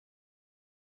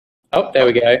Oh, there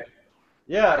we go.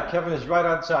 Yeah, Kevin is right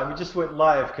on time. We just went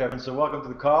live, Kevin, so welcome to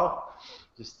the call.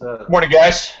 Just Morning,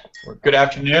 guys, or good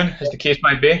afternoon, as the case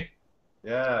might be.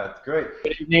 Yeah, it's great.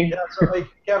 Good evening. Yeah, so hey,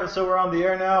 Kevin, so we're on the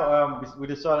air now. We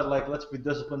decided like let's be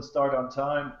disciplined, start on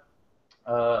time.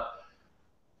 Uh,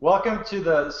 Welcome to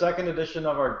the second edition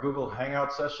of our Google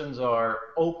Hangout sessions, our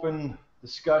open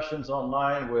discussions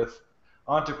online with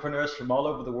entrepreneurs from all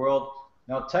over the world.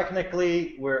 Now,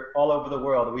 technically, we're all over the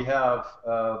world. We have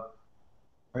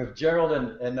Gerald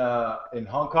in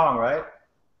Hong Kong, right?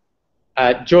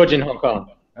 George in Hong Kong.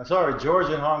 I'm sorry,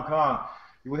 George in Hong Kong.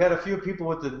 We had a few people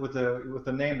with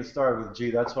the name that started with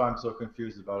G. That's why I'm so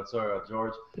confused about it. Sorry,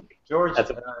 George. George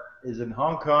is in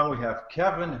Hong Kong. We have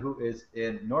Kevin, who is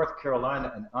in North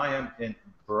Carolina, and I am in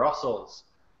Brussels.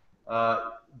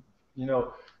 Uh, you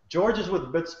know, George is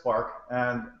with BitSpark,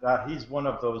 and he's one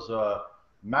of those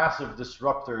massive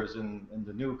disruptors in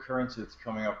the new currency that's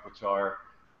coming up, which are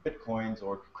Bitcoins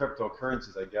or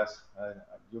cryptocurrencies, I guess.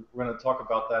 We're going to talk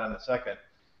about that in a second.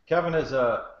 Kevin is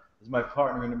my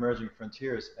partner in Emerging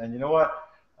Frontiers, and you know what?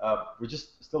 We're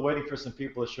just still waiting for some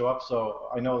people to show up. So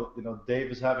I know Dave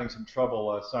is having some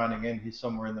trouble signing in. He's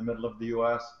somewhere in the middle of the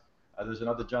U.S. There's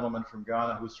another gentleman from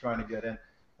Ghana who's trying to get in.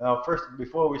 Now, first,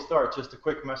 before we start, just a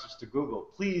quick message to Google.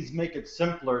 Please make it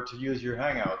simpler to use your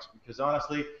Hangouts, because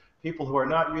honestly, people who are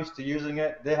not used to using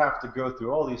it, they have to go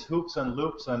through all these hoops and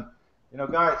loops. And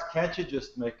guys, can't you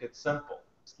just make it simple?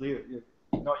 Just leave it.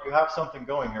 You have something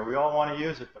going here. We all want to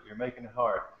use it, but you're making it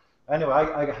hard. Anyway,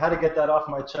 I had to get that off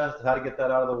my chest. I had to get that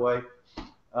out of the way.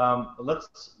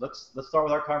 Let's start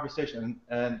with our conversation.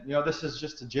 And this is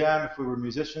just a jam. If we were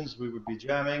musicians, we would be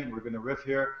jamming. We're going to riff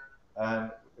here,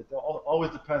 and it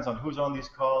always depends on who's on these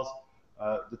calls.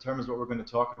 Determines what we're going to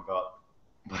talk about.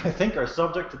 But I think our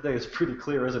subject today is pretty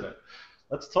clear, isn't it?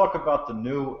 Let's talk about the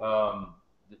new.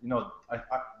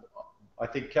 I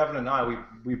think Kevin and I,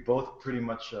 we both pretty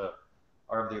much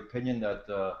are of the opinion that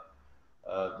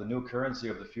the new currency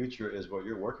of the future is what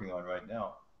you're working on right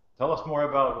now. Tell us more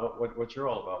about what you're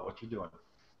all about, what you're doing.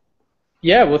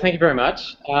 Yeah, well, thank you very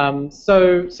much.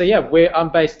 So yeah, I'm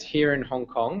based here in Hong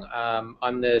Kong.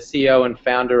 I'm the CEO and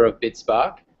founder of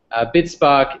BitSpark.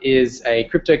 BitSpark is a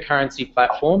cryptocurrency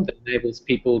platform that enables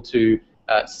people to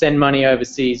send money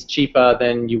overseas cheaper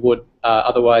than you would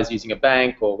otherwise using a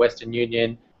bank or Western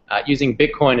Union, using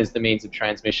Bitcoin as the means of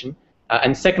transmission.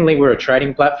 And secondly, we're a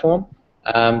trading platform.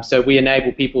 So we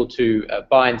enable people to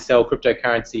buy and sell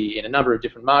cryptocurrency in a number of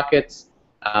different markets,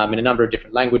 in a number of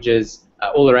different languages,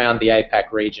 all around the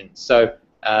APAC region. So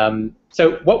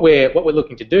what we're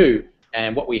looking to do,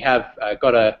 and what we have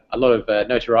got a lot of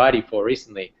notoriety for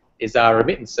recently, is our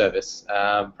remittance service.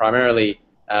 Primarily,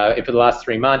 for the last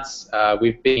 3 months,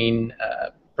 we've been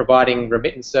providing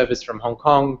remittance service from Hong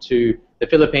Kong to the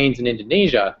Philippines and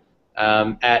Indonesia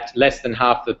at less than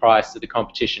half the price of the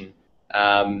competition,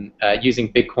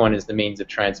 using Bitcoin as the means of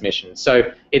transmission.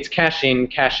 So it's cash in,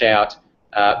 cash out.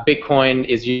 Bitcoin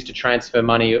is used to transfer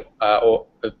money, or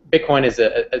Bitcoin is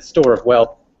a store of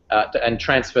wealth, and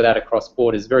transfer that across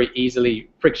borders very easily,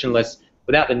 frictionless,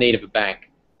 without the need of a bank.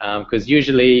 Because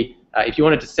usually, if you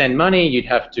wanted to send money, you'd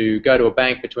have to go to a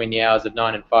bank between the hours of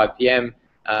 9 and 5 p.m.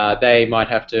 They might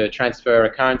have to transfer a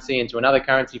currency into another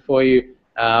currency for you,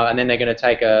 and then they're going to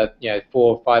take a 4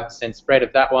 or 5% spread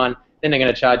of that one. Then they're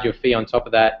going to charge you a fee on top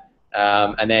of that,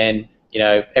 and then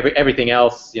everything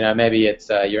else. Maybe it's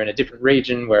you're in a different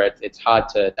region where it's hard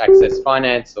to access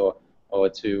finance, or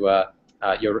to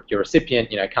your recipient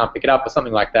can't pick it up or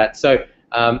something like that. So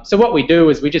what we do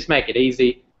is we just make it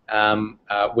easy.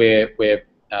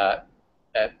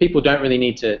 People don't really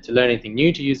need to learn anything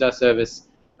new to use our service.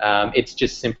 It's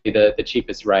just simply the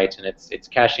cheapest rate, and it's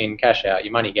cash in, cash out.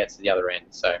 Your money gets to the other end.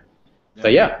 So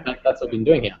yeah, that's what we've been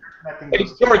doing here. Hey,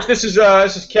 George, this is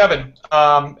Kevin,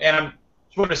 and I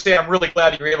just wanted to say I'm really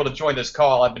glad you were able to join this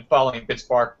call. I've been following BitSpark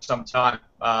for some time,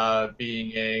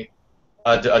 being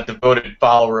a devoted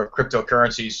follower of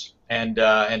cryptocurrencies and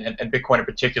Bitcoin in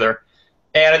particular.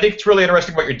 And I think it's really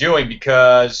interesting what you're doing,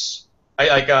 because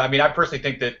I personally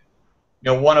think that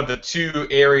one of the two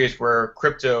areas where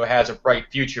crypto has a bright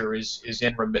future is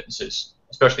in remittances,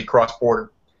 especially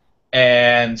cross-border.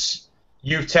 And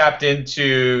you've tapped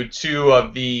into two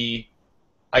of the,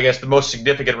 I guess, the most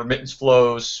significant remittance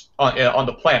flows on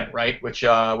the planet, right? Which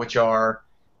are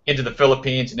into the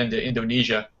Philippines and into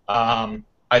Indonesia,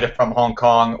 either from Hong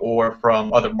Kong or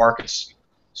from other markets.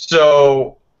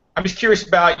 So I'm just curious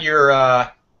about your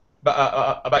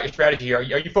strategy here. Are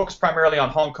you focused primarily on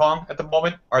Hong Kong at the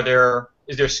moment?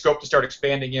 Is there scope to start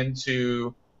expanding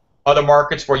into other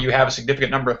markets where you have a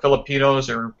significant number of Filipinos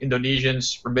or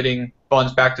Indonesians remitting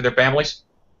funds back to their families?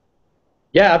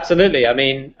 Yeah, absolutely. I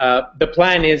mean, the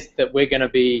plan is that we're going to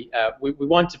be, we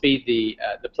want to be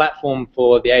the platform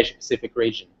for the Asia Pacific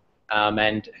region,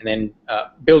 and then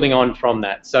building on from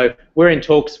that. So we're in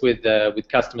talks with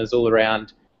customers all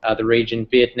around the region,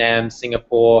 Vietnam,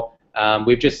 Singapore.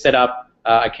 We've just set up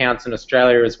accounts in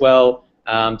Australia as well,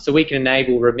 so we can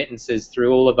enable remittances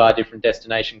through all of our different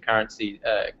destination currency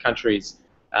countries.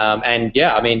 And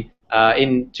yeah, I mean,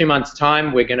 in 2 months'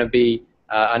 time, we're going to be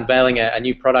unveiling a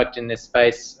new product in this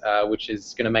space, which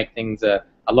is going to make things a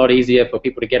lot easier for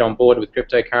people to get on board with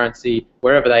cryptocurrency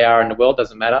wherever they are in the world,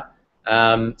 doesn't matter.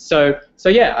 So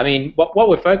yeah, I mean, what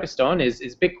we're focused on is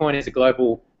Bitcoin is a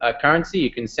global currency.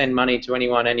 You can send money to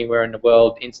anyone, anywhere in the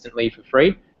world instantly for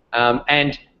free.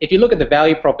 And if you look at the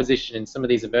value proposition in some of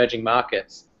these emerging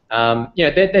markets,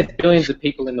 there's billions of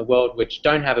people in the world which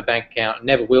don't have a bank account and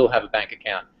never will have a bank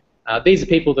account. These are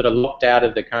people that are locked out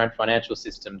of the current financial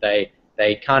system.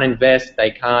 They can't invest,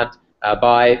 they can't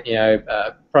buy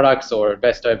products or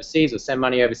invest overseas or send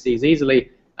money overseas easily.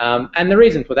 And the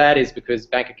reason for that is because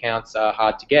bank accounts are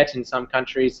hard to get in some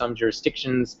countries, some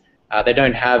jurisdictions. They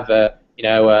don't have a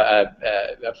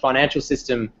financial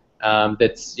system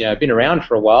that's been around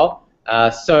for a while.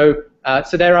 So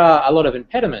there are a lot of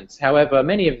impediments. However,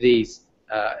 many of these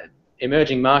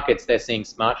emerging markets, they're seeing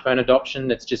smartphone adoption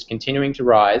that's just continuing to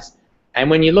rise. And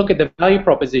when you look at the value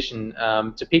proposition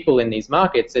to people in these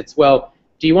markets, it's, well,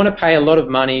 do you want to pay a lot of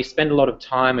money, spend a lot of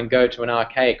time, and go to an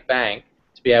archaic bank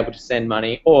to be able to send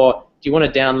money, or do you want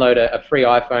to download a free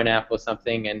iPhone app or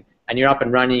something, and you're up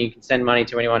and running, you can send money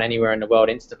to anyone, anywhere in the world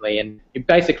instantly, and you're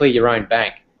basically your own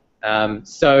bank.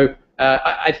 So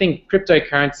I think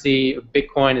cryptocurrency,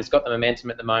 Bitcoin, has got the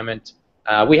momentum at the moment.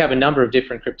 We have a number of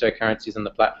different cryptocurrencies on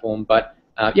the platform, but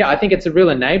yeah, I think it's a real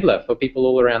enabler for people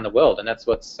all around the world, and that's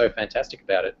what's so fantastic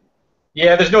about it.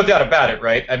 Yeah, there's no doubt about it,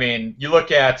 right? I mean, you look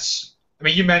at, I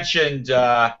mean, you mentioned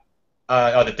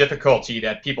the difficulty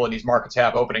that people in these markets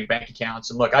have opening bank accounts,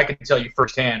 and look, I can tell you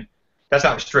firsthand, that's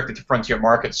not restricted to frontier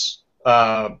markets.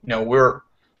 We're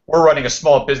running a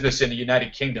small business in the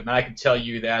United Kingdom, and I can tell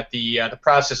you that the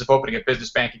process of opening a business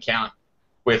bank account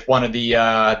with one of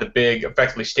the big,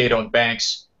 effectively state-owned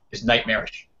banks is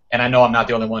nightmarish. And I know I'm not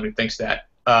the only one who thinks that.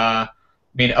 I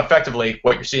mean, effectively,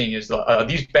 what you're seeing is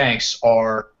these banks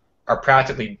are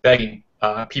practically begging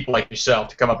people like yourself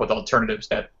to come up with alternatives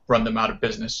that run them out of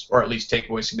business, or at least take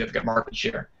away significant market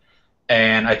share.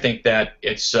 And I think that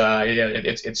it's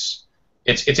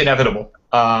inevitable.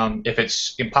 If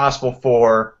it's impossible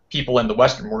for people in the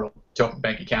Western world to open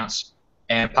bank accounts,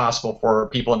 and possible for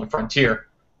people in the frontier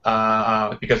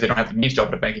because they don't have the means to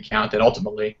open a bank account, then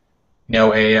ultimately,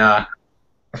 a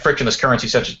frictionless currency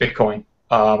such as Bitcoin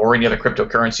or any other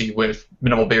cryptocurrency with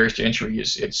minimal barriers to entry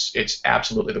it's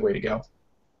absolutely the way to go.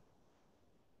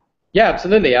 Yeah,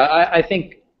 absolutely. I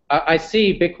think I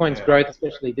see Bitcoin's growth,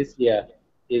 especially this year,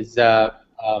 is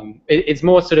it's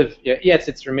more sort of, yes,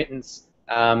 it's remittance.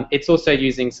 It's also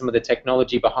using some of the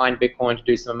technology behind Bitcoin to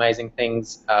do some amazing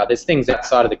things. There's things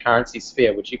outside of the currency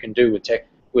sphere which you can do with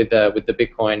the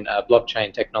Bitcoin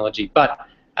blockchain technology. But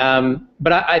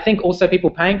I think also people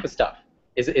paying for stuff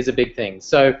is a big thing.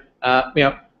 So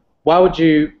why would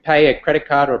you pay a credit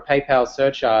card or a PayPal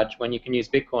surcharge when you can use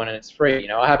Bitcoin and it's free?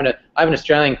 I have an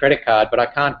Australian credit card, but I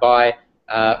can't buy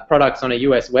products on a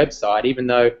US website, even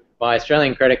though my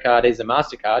Australian credit card is a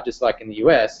MasterCard, just like in the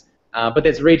US. But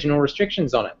there's regional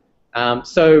restrictions on it.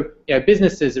 So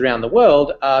businesses around the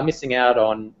world are missing out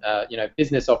on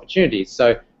business opportunities.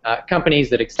 So companies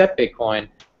that accept Bitcoin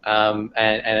and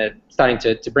are starting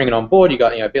to bring it on board. You've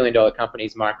got billion-dollar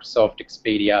companies, Microsoft,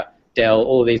 Expedia, Dell,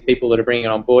 all of these people that are bringing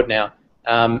it on board now.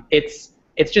 It's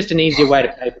just an easier way to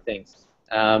pay for things,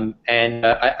 and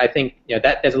I think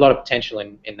that there's a lot of potential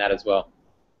in that as well.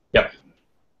 Yep.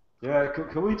 Yeah,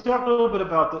 can we talk a little bit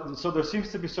about so there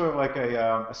seems to be sort of like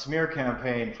a smear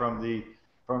campaign from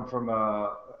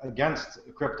against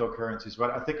cryptocurrencies,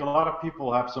 right? I think a lot of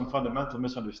people have some fundamental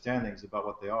misunderstandings about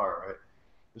what they are, right?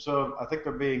 So I think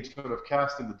they're being sort of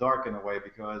cast in the dark in a way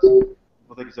because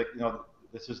people think it's like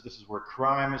this is where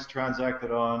crime is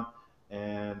transacted on,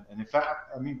 and in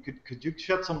fact, I mean, could you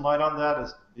shed some light on that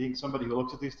as being somebody who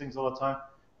looks at these things all the time?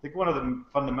 I think one of the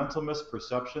fundamental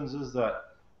misperceptions is that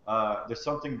there's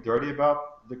something dirty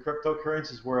about the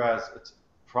cryptocurrencies, whereas it's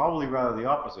probably rather the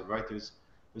opposite, right?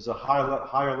 There's a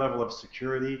higher level of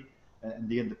security and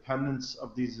the independence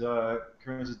of these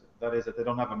currencies. That is, that they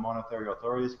don't have a monetary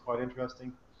authority is quite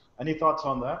interesting. Any thoughts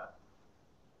on that?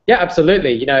 Yeah,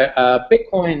 absolutely.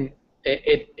 Bitcoin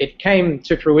it came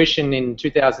to fruition in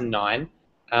 2009,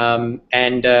 and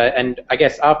I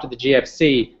guess after the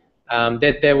GFC,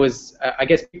 there was, I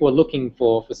guess, people were looking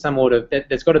for some order.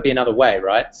 There's got to be another way,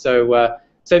 right? So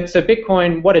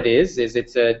Bitcoin, what it is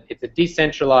it's a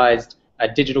decentralized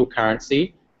digital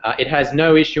currency. It has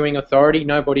no issuing authority.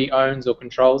 Nobody owns or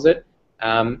controls it.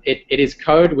 It is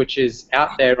code which is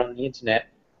out there on the internet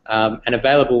and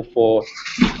available for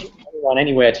anyone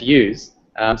anywhere to use.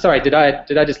 Sorry, did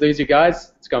I just lose you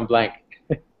guys? It's gone blank.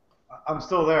 I'm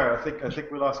still there. I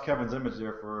think we lost Kevin's image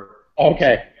there for.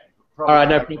 Okay. All right.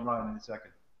 No problem. In a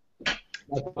second.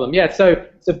 No problem. Yeah. So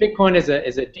Bitcoin is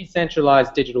a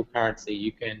decentralized digital currency.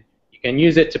 You can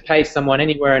use it to pay someone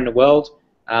anywhere in the world.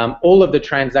 All of the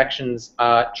transactions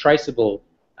are traceable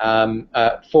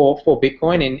for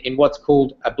Bitcoin in what's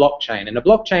called a blockchain. And a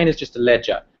blockchain is just a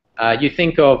ledger. You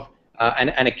think of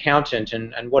an accountant,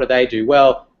 and what do they do?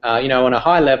 Well, on a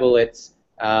high level, it's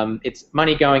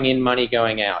money going in, money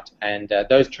going out, and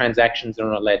those transactions are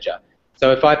on a ledger.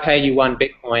 So if I pay you 1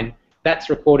 Bitcoin, that's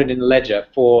recorded in the ledger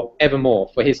for evermore,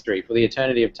 for history, for the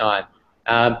eternity of time.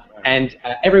 And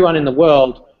everyone in the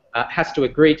world has to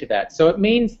agree to that. So it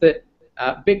means that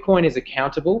Bitcoin is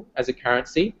accountable as a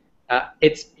currency.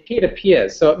 It's peer-to-peer,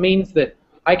 so it means that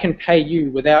I can pay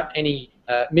you without any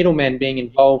middlemen being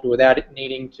involved, or without it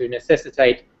needing to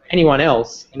necessitate anyone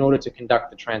else in order to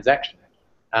conduct the transaction.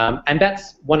 And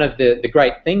that's one of the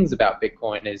great things about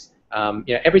Bitcoin is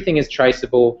everything is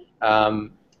traceable.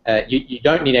 You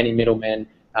don't need any middlemen.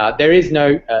 There is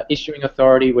no issuing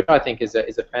authority, which I think is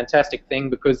a fantastic thing,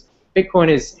 because Bitcoin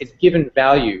is given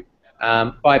value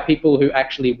by people who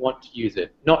actually want to use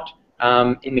it, not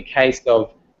in the case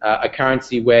of a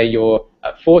currency where you're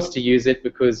forced to use it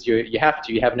because you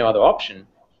have no other option.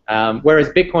 Whereas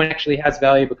Bitcoin actually has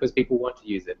value because people want to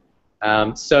use it.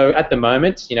 So at the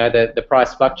moment, the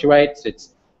price fluctuates.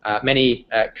 It's many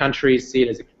countries see it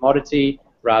as a commodity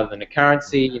rather than a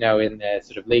currency, in their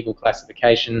sort of legal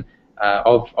classification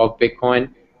of Bitcoin.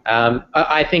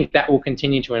 I think that will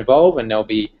continue to evolve, and there'll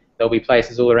be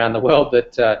places all around the world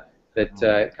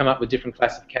that come up with different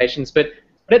classifications. But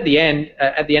at the end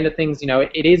of things,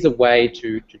 it is a way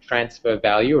to transfer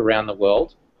value around the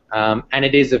world, and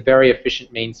it is a very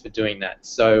efficient means for doing that.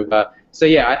 So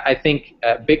yeah, I think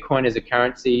Bitcoin as a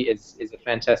currency is a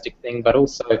fantastic thing, but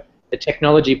also the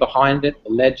technology behind it,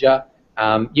 the ledger.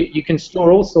 You can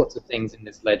store all sorts of things in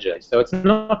this ledger. So it's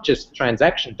not just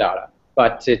transaction data,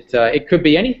 but it could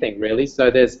be anything really.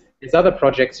 So there's other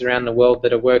projects around the world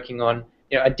that are working on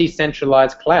a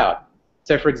decentralized cloud.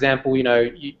 So for example,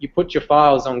 you put your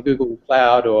files on Google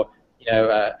Cloud or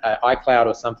iCloud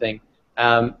or something,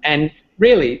 and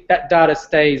really that data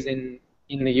stays in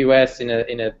the US in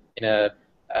a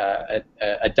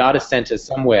data center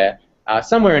somewhere.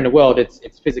 Somewhere in the world,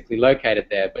 it's physically located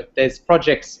there. But there's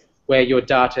projects where your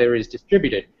data is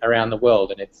distributed around the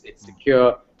world, and it's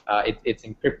secure, it's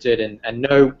encrypted, and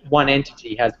no one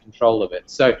entity has control of it.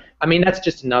 So, I mean, that's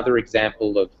just another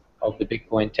example of the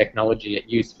Bitcoin technology at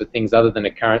use for things other than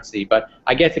a currency. But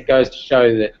I guess it goes to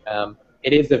show that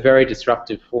it is a very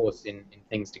disruptive force in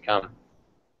things to come.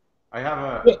 I have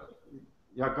a...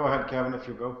 Yeah, go ahead, Kevin, if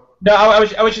you go. No, I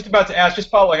was just about to ask, just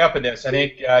following up on this, I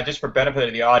think just for benefit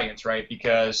of the audience, right,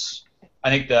 because I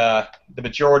think the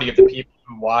majority of the people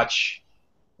who watch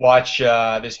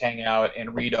this hangout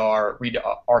and read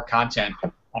our content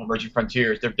on Emerging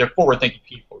Frontiers, they're forward-thinking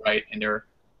people, right, and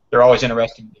they're always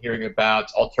interested in hearing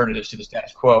about alternatives to the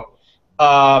status quo.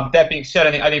 That being said,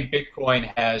 I think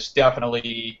Bitcoin has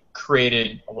definitely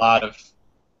created a lot of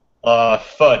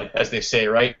FUD, as they say,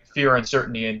 right, fear,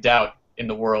 uncertainty, and doubt in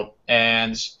the world,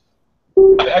 and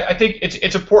I think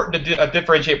it's important to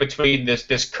differentiate between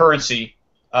this currency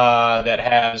that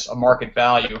has a market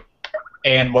value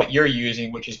and what you're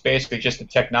using, which is basically just the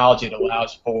technology that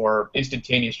allows for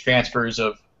instantaneous transfers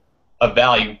of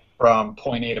value from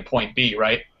point A to point B,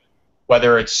 right?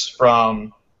 Whether it's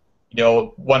from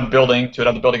one building to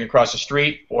another building across the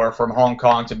street, or from Hong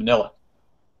Kong to Manila,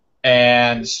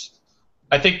 and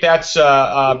I think that's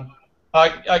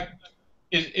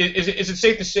is it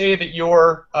safe to say that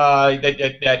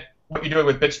that what you're doing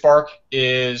with BitSpark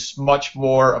is much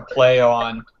more a play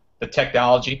on the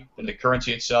technology than the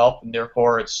currency itself, and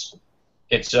therefore it's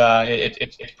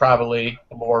probably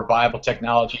a more viable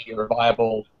technology, or a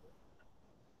viable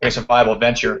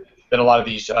venture than a lot of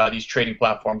these trading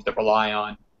platforms that rely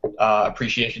on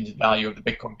appreciation and value of the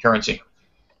Bitcoin currency?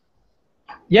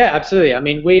 Yeah, absolutely. I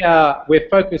mean, we're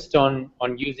focused on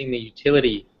using the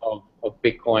utility of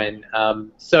Bitcoin.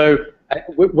 So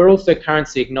we're also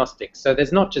currency agnostic. So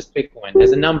there's not just Bitcoin.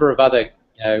 There's a number of other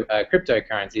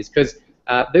cryptocurrencies, because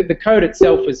the code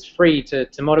itself is free to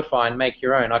modify and make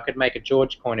your own. I could make a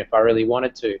George coin if I really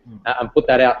wanted to, and put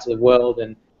that out to the world,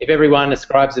 and if everyone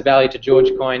ascribes a value to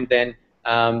Georgecoin, then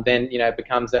it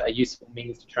becomes a useful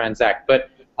means to transact. But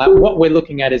what we're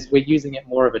looking at is we're using it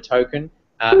more of a token,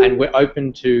 and we're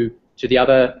open to the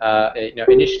other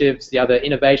initiatives, the other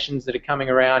innovations that are coming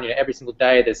around. Every single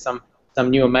day there's some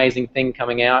new amazing thing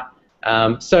coming out.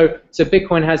 So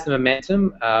Bitcoin has the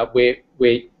momentum. We're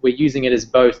using it as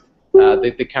both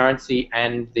the currency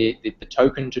and the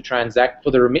token to transact. For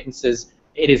the remittances,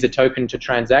 it is a token to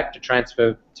transact, to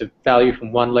transfer to value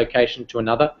from one location to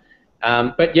another.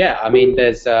 But yeah, I mean,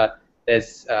 there's a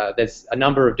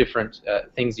number of different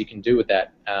things you can do with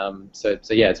that. So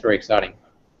yeah, it's very exciting.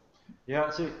 Yeah.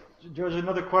 See, George,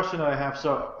 another question I have.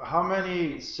 So, how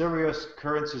many serious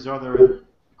currencies are there in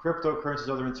cryptocurrencies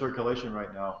are there in circulation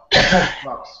right now?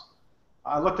 Stocks.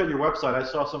 I looked at your website. I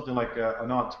saw something like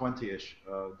not 20-ish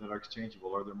that are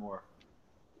exchangeable. Are there more?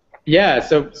 Yeah,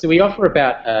 so we offer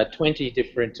about 20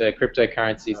 different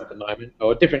cryptocurrencies at the moment,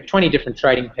 or 20 different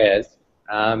trading pairs.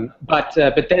 But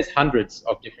there's hundreds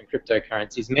of different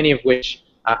cryptocurrencies, many of which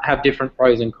have different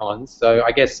pros and cons. So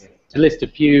I guess to list a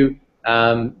few,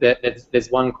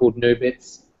 there's one called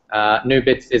Nubits.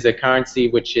 Nubits is a currency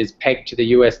which is pegged to the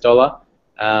US dollar,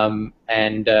 and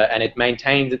it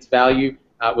maintains its value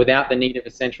without the need of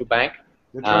a central bank.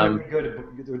 They're trying to be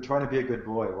good. They're trying to be a good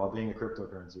boy while being a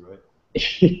cryptocurrency, right?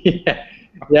 Yeah,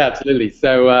 absolutely.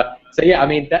 So yeah, I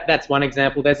mean that's one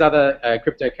example. There's other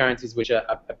cryptocurrencies which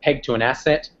are pegged to an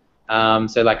asset.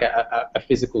 So like a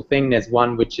physical thing. There's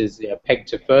one which is pegged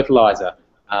to fertilizer,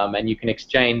 and you can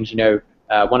exchange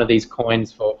one of these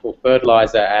coins for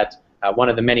fertilizer at one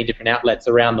of the many different outlets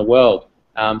around the world.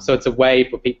 So it's a way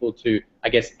for people to, I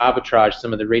guess, arbitrage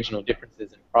some of the regional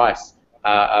differences in price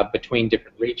between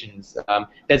different regions.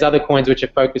 There's other coins which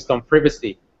are focused on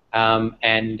privacy.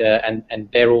 And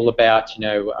they're all about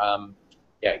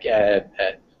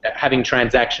having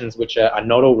transactions which are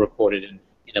not all recorded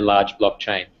in a large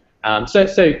blockchain.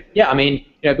 So yeah, I mean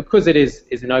because it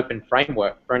is an open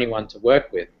framework for anyone to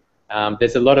work with.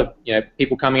 There's a lot of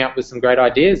people coming up with some great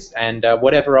ideas, and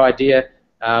whatever idea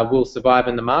will survive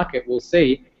in the market, we'll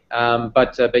see.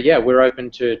 But yeah, we're open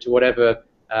to whatever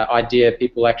idea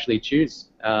people actually choose.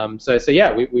 So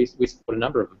yeah, we support a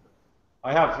number of them.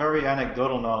 I have very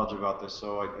anecdotal knowledge about this,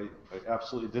 so I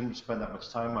absolutely didn't spend that much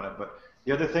time on it. But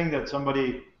the other thing that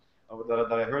somebody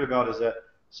that I heard about is that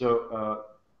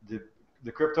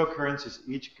the cryptocurrencies,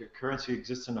 each currency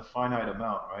exists in a finite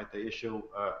amount, right? They issue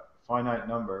a finite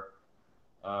number,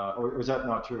 or is that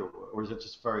not true, or is it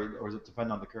just or does it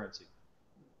depend on the currency?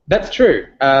 That's true.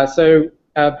 So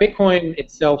Bitcoin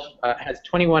itself has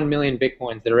 21 million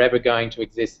Bitcoins that are ever going to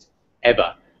exist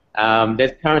ever.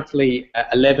 There's currently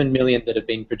 11 million that have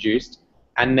been produced,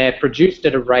 and they're produced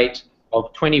at a rate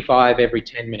of 25 every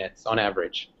 10 minutes on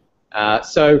average.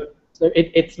 So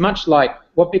it's much like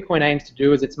what Bitcoin aims to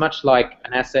do is it's much like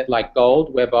an asset like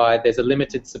gold, whereby there's a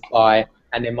limited supply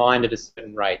and they're mined at a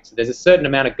certain rate. So there's a certain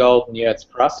amount of gold in the Earth's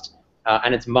crust,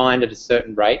 and it's mined at a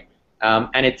certain rate,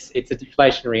 and it's a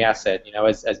deflationary asset.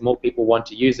 As more people want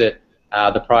to use it,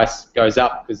 the price goes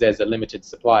up because there's a limited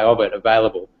supply of it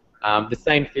available. The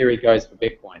same theory goes for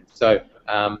Bitcoin. So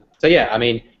yeah, I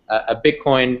mean, a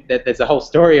Bitcoin. There's a whole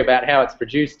story about how it's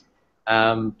produced,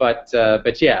 but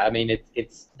yeah, I mean,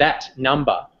 it's that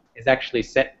number is actually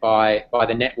set by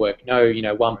the network. No,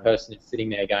 one person is sitting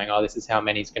there going, oh, this is how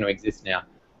many is going to exist now.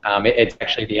 It's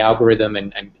actually the algorithm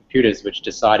and computers which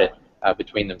decide it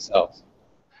between themselves.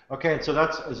 Okay, so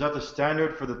is that the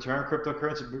standard for the term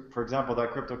cryptocurrency? For example,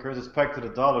 that cryptocurrency is pegged to the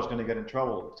dollar is going to get in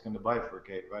trouble. It's going to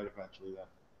bifurcate, right? Eventually, then.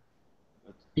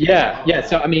 Yeah.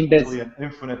 So I mean, there's an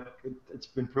infinite. It's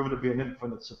been proven to be an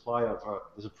infinite supply of.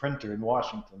 There's a printer in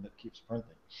Washington that keeps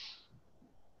printing.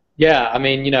 Yeah, I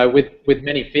mean, with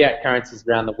many fiat currencies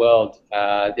around the world,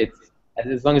 it's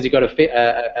as long as you've got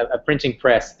a printing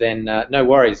press, then no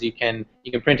worries. You can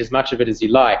print as much of it as you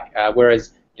like.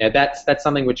 Whereas that's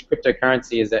something which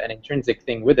cryptocurrency is an intrinsic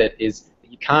thing with it, is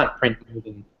that you can't print more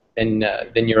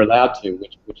than you're allowed to,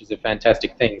 which is a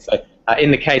fantastic thing. So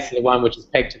in the case of the one which is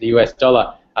pegged to the US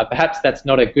dollar, perhaps that's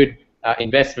not a good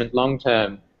investment long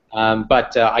term,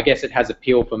 but I guess it has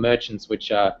appeal for merchants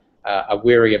which are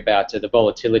wary about the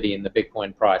volatility in the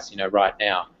Bitcoin price, right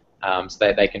now, so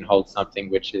that they can hold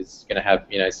something which is going to have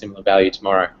similar value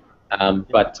tomorrow.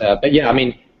 But yeah, I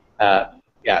mean,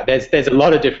 yeah, there's a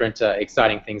lot of different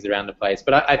exciting things around the place.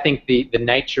 But I think the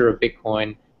nature of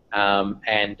Bitcoin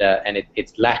and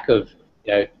its lack of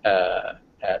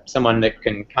someone that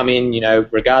can come in,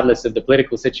 regardless of the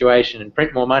political situation and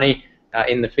print more money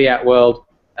in the fiat world.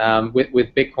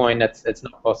 With Bitcoin, that's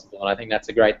not possible, and I think that's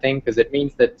a great thing because it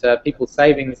means that people's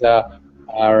savings are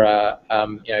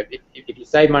if you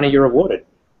save money, you're rewarded.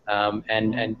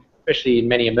 and especially in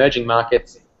many emerging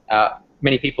markets,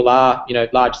 many people are,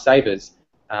 large savers.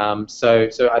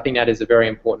 So I think that is a very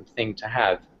important thing to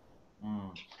have.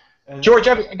 George,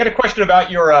 I've got a question about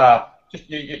just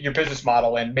your business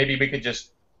model, and maybe we could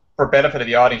just, for benefit of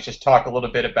the audience, just talk a little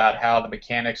bit about how the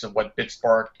mechanics of what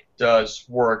BitSpark does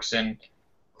works. And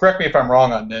correct me if I'm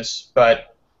wrong on this,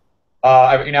 but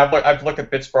I've looked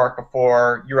at BitSpark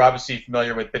before. You're obviously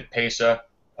familiar with BitPesa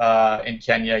in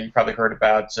Kenya. You probably heard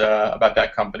about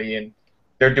that company, and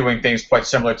they're doing things quite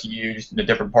similar to you, just in a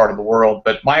different part of the world.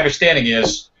 But my understanding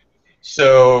is,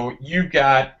 so you've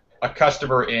got a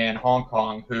customer in Hong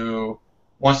Kong who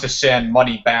wants to send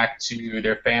money back to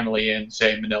their family in,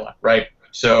 say, Manila, right?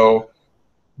 So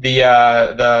the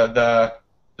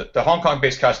Hong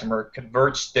Kong-based customer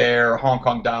converts their Hong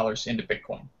Kong dollars into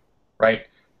Bitcoin, right?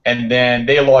 And then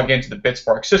they log into the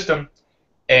BitSpark system,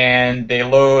 and they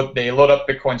load up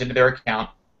Bitcoins into their account.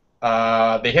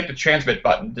 They hit the transmit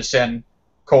button to send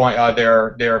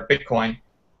their Bitcoin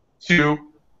to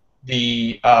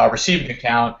the receiving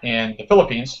account in the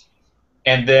Philippines,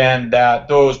 and then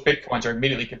those Bitcoins are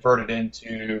immediately converted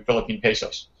into Philippine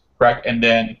pesos, correct? And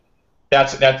then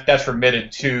that's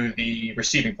remitted to the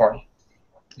receiving party.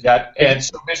 And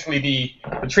so basically the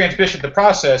transmission, the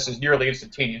process is nearly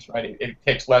instantaneous, right? It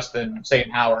takes less than, say,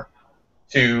 an hour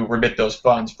to remit those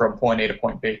funds from point A to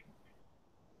point B.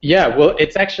 Yeah, well,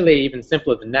 it's actually even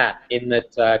simpler than that, in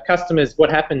that what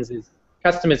happens is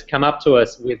customers come up to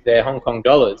us with their Hong Kong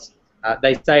dollars.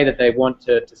 They say that they want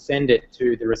to send it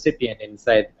to the recipient in,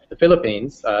 say, the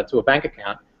Philippines, to a bank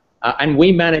account, and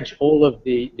we manage all of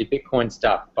the Bitcoin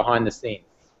stuff behind the scenes.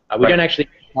 We don't actually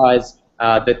advertise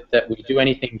that we do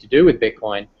anything to do with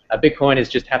Bitcoin. Bitcoin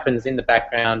just happens in the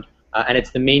background, and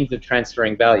it's the means of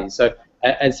transferring value. So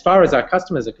as far as our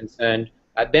customers are concerned,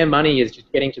 their money is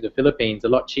just getting to the Philippines a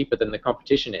lot cheaper than the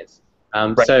competition is.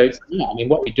 So yeah, I mean,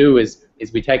 what we do is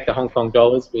we take the Hong Kong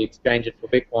dollars, we exchange it for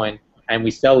Bitcoin, and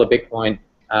we sell the Bitcoin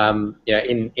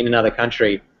in another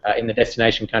country, in the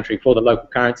destination country, for the local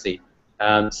currency.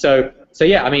 So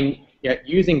yeah, I mean,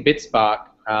 using BitSpark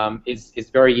is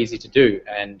very easy to do,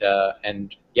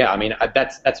 and yeah, I mean,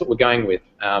 that's what we're going with.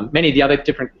 Many of the other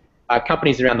different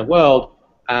companies around the world,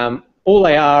 all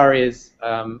they are is,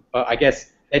 I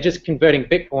guess, they're just converting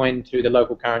Bitcoin to the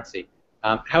local currency.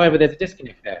 However, there's a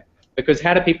disconnect there, because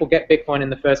how do people get Bitcoin in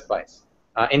the first place?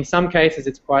 In some cases,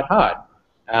 it's quite hard.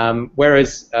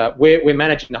 Whereas we're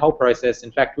managing the whole process.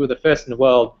 In fact, we were the first in the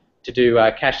world to do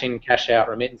cash in, cash out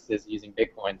remittances using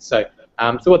Bitcoin. So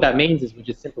what that means is we're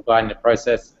just simplifying the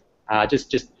process,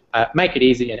 just make it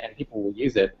easy, and people will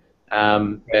use it.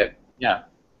 Yeah.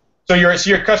 So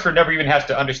your customer never even has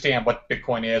to understand what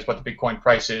Bitcoin is, what the Bitcoin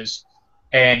price is,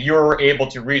 and you're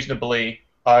reasonably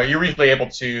able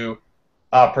to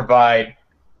provide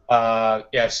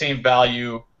same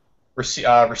value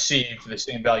received to the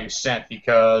same value sent,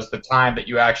 because the time that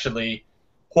you actually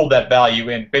pull that value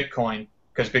in Bitcoin,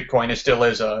 because Bitcoin still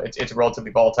is it's a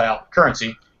relatively volatile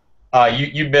currency,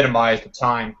 you minimize the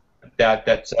time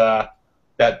that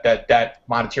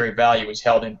monetary value is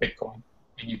held in Bitcoin,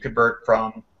 and you convert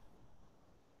from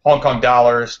Hong Kong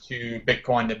dollars to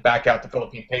Bitcoin and back out to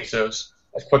Philippine pesos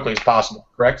as quickly as possible.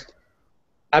 Correct?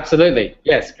 Absolutely.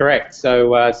 Yes, correct.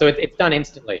 So it's done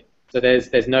instantly. So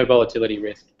there's no volatility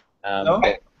risk.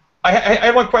 Okay. I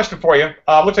have one question for you.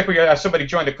 Looks like we got somebody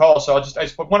joined the call, so I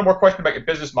just put one more question about your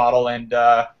business model, and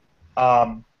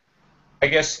I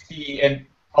guess and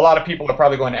a lot of people are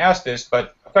probably going to ask this,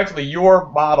 but effectively your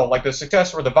model, like the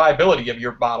success or the viability of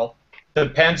your model,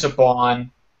 depends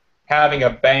upon having a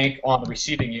bank on the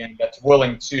receiving end that's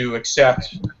willing to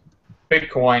accept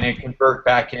Bitcoin and convert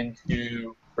back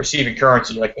into receiving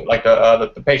currency, like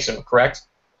the peso, correct?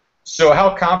 So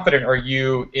how confident are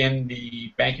you in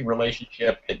the banking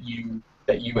relationship that you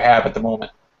have at the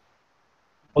moment?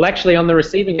 Well, actually, on the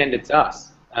receiving end, it's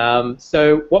us.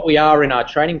 So what we are in our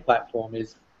trading platform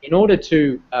is, in order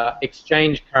to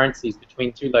exchange currencies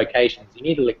between two locations, you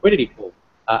need a liquidity pool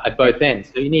at both ends.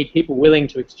 So you need people willing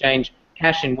to exchange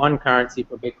cash in one currency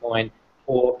for Bitcoin,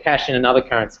 or cash in another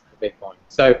currency for Bitcoin.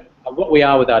 So what we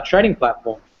are with our trading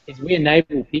platform is we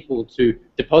enable people to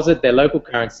deposit their local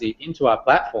currency into our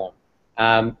platform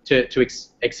to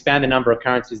expand the number of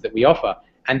currencies that we offer.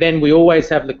 And then we always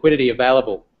have liquidity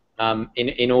available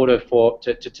in order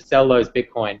to sell those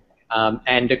Bitcoin.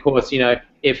 And of course,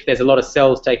 if there's a lot of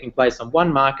sales taking place on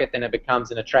one market, then it becomes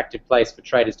an attractive place for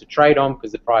traders to trade on,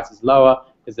 because the price is lower,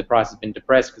 because the price has been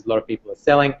depressed, because a lot of people are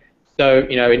selling. So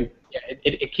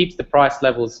it keeps the price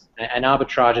levels and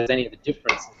arbitrages any of the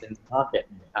differences in the market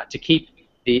to keep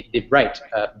the rate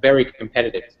very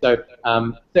competitive. So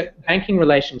banking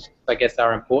relationships, I guess,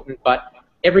 are important, but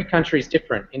every country is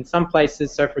different. In some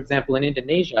places, so for example, in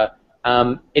Indonesia,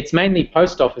 it's mainly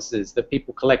post offices that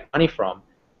people collect money from,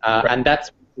 and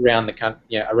that's around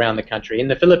the country. In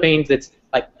the Philippines, it's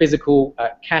like physical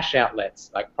cash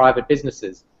outlets, like private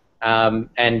businesses, and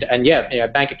yeah,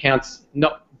 bank accounts.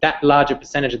 Not that large a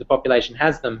percentage of the population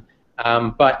has them,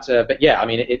 but yeah, I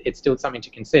mean, it's still something to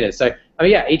consider. So I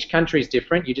mean, yeah, each country is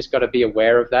different. You just got to be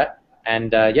aware of that,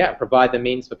 and yeah, provide the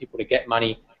means for people to get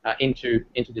money into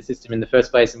the system in the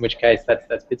first place. In which case,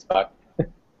 that's BitSpark.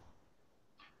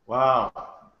 Wow,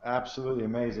 absolutely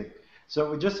amazing. So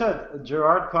we just had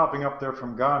Gerard popping up there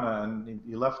from Ghana, and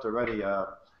he left already.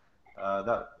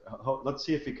 Let's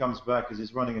see if he comes back because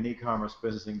he's running an e-commerce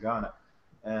business in Ghana.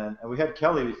 And we had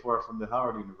Kelly before from the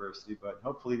Howard University, but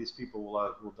hopefully these people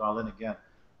will dial in again.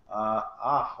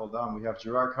 Hold on, we have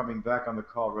Gerard coming back on the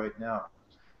call right now.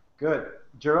 Good,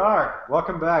 Gerard,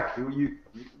 welcome back.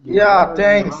 Yeah,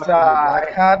 thanks. I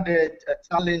had a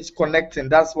challenge connecting.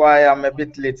 That's why I'm a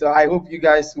bit late. So I hope you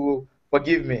guys will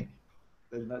forgive me.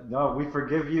 No, we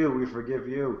forgive you. We forgive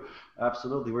you.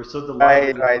 Absolutely, we're so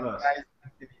delighted with us.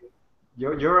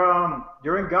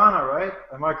 You're in Ghana, right?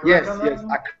 Am I correct? Yes,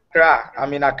 Accra.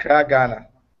 I'm in Accra, Ghana.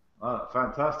 Oh,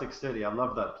 fantastic city. I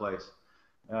love that place.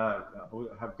 I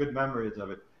have good memories of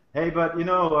it. Hey, but you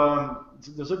know,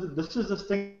 this is this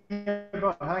thing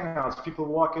about Hangouts. People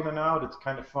walk in and out. It's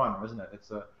kind of fun, isn't it?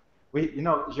 You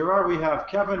know, Gerard, we have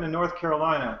Kevin in North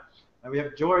Carolina, and we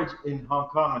have George in Hong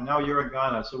Kong, and now you're in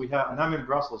Ghana. So and I'm in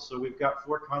Brussels. So we've got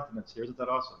 4 continents here. Isn't that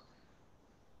awesome?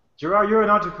 Gerard, you're an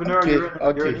entrepreneur. Okay,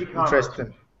 you're an e-commerce.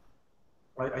 Interesting.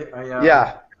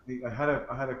 Yeah. I had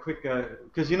a quick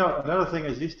because you know, another thing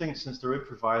is these things, since they're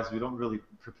improvised, we don't really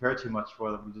prepare too much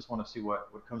for them. We just want to see what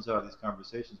comes out of these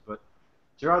conversations. But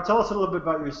Gerard, tell us a little bit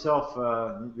about yourself.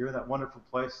 You're in that wonderful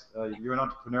place. You're an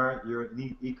entrepreneur. You're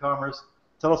in e-commerce.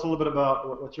 Tell us a little bit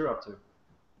about what you're up to.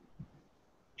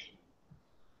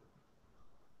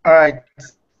 All right.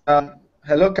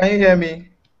 Hello, can you hear me?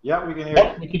 Yeah, we can hear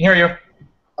you. We can hear you.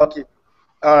 Okay.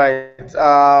 All right.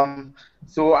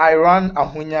 So I run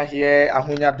Ahunya here.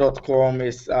 Ahunya.com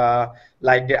is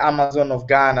like the Amazon of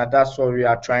Ghana. That's what we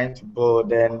are trying to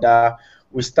build. And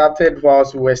we started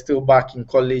whilst we were still back in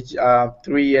college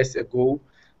 3 years ago.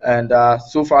 And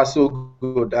so far, so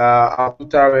good. Our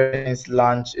total revenues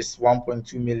launch is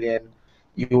 $1.2 million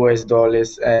US.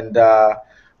 And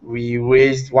we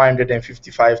raised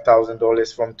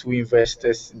 $155,000 from 2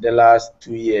 investors in the last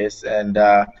 2 years. And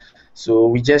so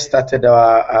we just started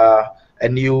a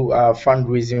new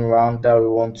fundraising round that we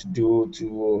want to do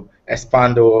to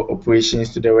expand our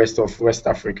operations to the rest of West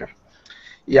Africa.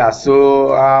 Yeah,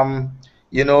 so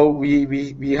you know,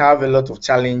 we have a lot of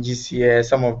challenges here.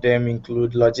 Some of them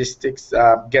include logistics,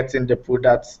 getting the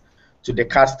products to the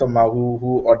customer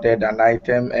who ordered an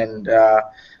item, and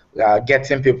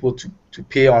getting people to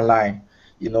pay online.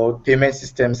 You know, payment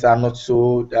systems are not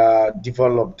so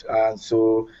developed,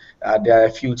 so there are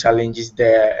a few challenges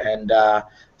there, and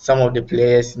some of the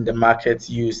players in the market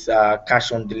use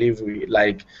cash on delivery,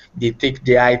 like they take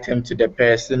the item to the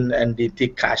person and they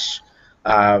take cash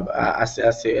as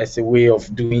a way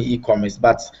of doing e-commerce.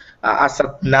 But as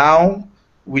of now,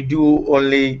 we do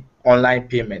only online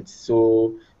payments.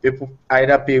 So people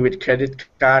either pay with credit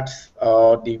cards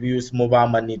or they use mobile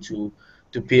money to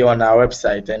pay on our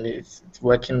website, and it's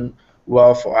working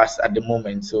well for us at the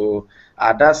moment. So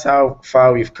that's how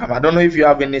far we've come. I don't know if you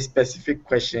have any specific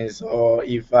questions, or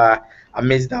if I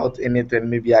missed out anything.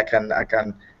 Maybe I can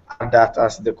add that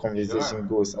as the conversation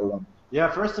goes along. Yeah,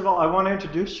 first of all, I want to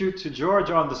introduce you to George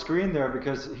on the screen there,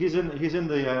 because he's in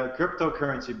the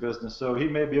cryptocurrency business, so he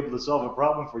may be able to solve a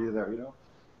problem for you there. You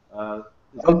know.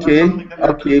 Okay.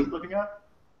 Looking at?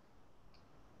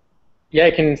 Yeah,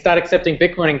 you can start accepting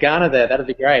Bitcoin in Ghana there. That'd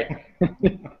be great.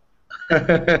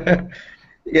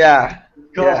 Yeah.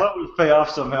 Calls always pay off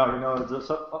somehow, you know.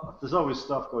 There's always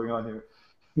stuff going on here.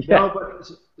 Yeah. No, but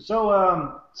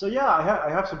so yeah, I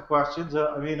have some questions.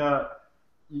 I mean,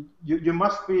 you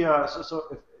must be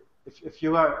so if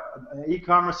you have an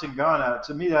e-commerce in Ghana,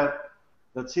 to me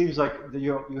that seems like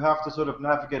you have to sort of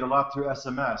navigate a lot through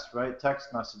SMS, right?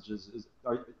 Text messages.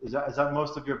 Is that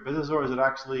most of your business, or is it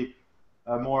actually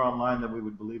more online than we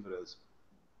would believe it is?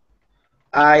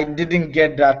 I didn't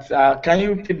get that. Can you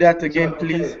repeat that again,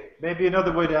 please? Okay. Maybe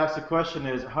another way to ask the question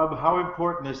is, how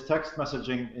important is text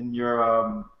messaging in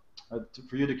your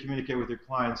for you to communicate with your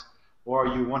clients, or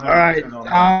are you 100%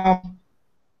 online?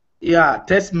 Yeah,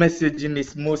 text messaging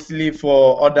is mostly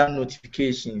for order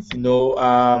notifications. You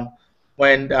know,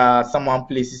 when someone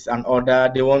places an order,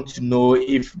 they want to know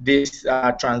if this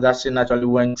transaction actually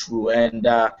went through, and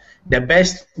the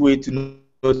best way to know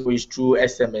is through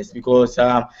SMS, because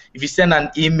if you send an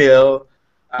email,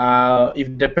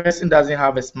 if the person doesn't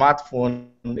have a smartphone,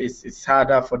 it's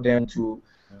harder for them to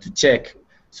check.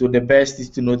 So the best is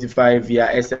to notify via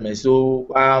SMS.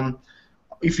 So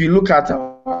if you look at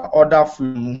our order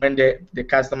flow, when the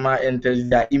customer enters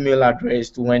their email address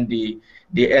to when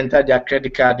they enter their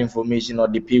credit card information or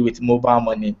they pay with mobile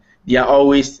money, they are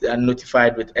always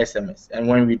notified with SMS. And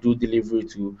when we do delivery,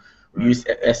 to use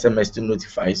SMS to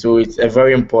notify. So it's a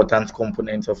very important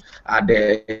component of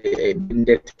the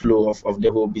net flow of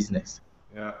the whole business.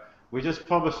 Yeah, we just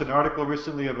published an article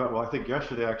recently about, well, I think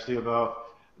yesterday actually, about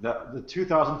that the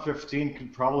 2015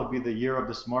 could probably be the year of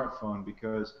the smartphone,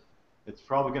 because it's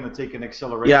probably going to take an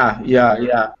acceleration.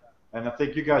 Yeah. And I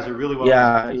think you guys are really well.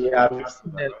 Yeah. We've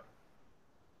seen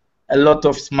a lot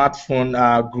of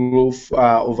smartphone growth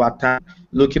over time.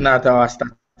 Looking at our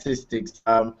statistics,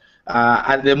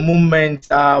 at the moment,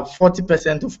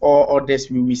 40% of all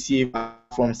orders we receive are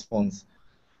from phones,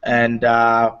 and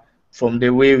from the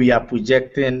way we are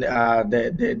projecting,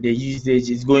 the usage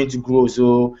is going to grow.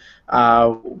 So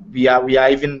we are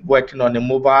even working on a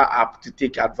mobile app to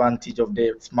take advantage of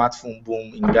the smartphone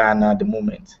boom in Ghana at the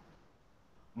moment.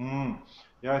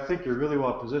 Yeah, I think you're really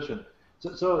well positioned.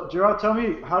 So Gerard, tell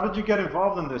me, how did you get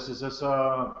involved in this? Is this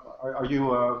are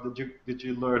you did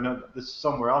you learn this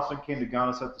somewhere else and came to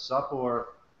Ghana, set this up, or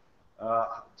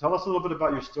tell us a little bit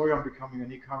about your story on becoming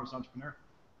an e-commerce entrepreneur?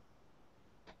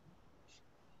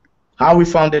 How we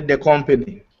founded the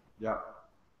company. Yeah.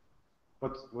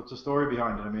 What's the story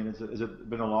behind it? I mean, is it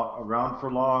been around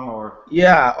for long, or?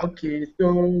 Yeah. Okay.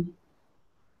 So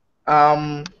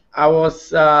I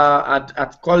was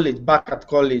at college. Back at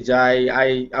college,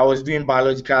 I was doing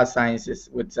biological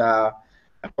sciences with a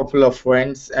couple of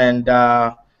friends, and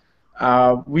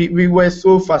we were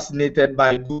so fascinated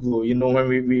by Google. You know, when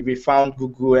we found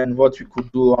Google and what we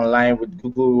could do online with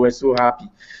Google, we were so happy.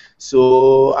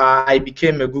 So I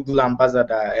became a Google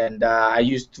ambassador, and I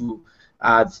used to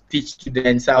teach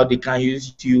students how they can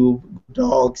use YouTube,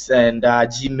 Docs, and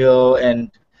Gmail,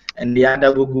 and the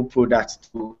other Google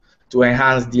products to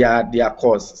enhance their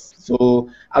courses. So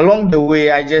along the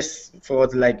way, I just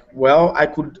thought like, well, I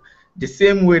could, the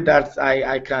same way that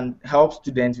I can help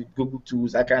students with Google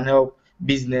tools, I can help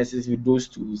businesses with those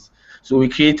tools. So we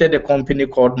created a company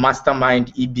called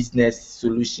Mastermind E-Business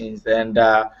Solutions, and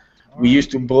we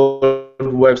used to build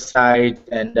websites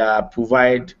and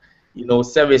provide,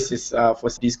 services for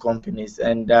these companies.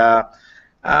 And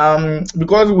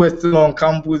because we were still on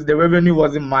campus, the revenue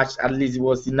wasn't much. At least it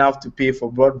was enough to pay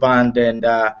for broadband and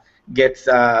get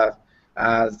some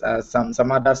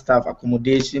other stuff,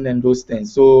 accommodation and those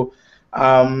things. So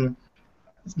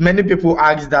many people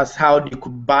asked us how they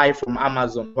could buy from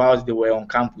Amazon whilst they were on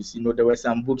campus. There were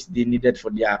some books they needed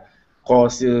for their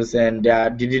courses, and they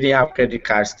didn't have credit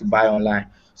cards to buy online.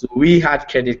 So we had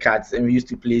credit cards, and we used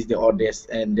to place the orders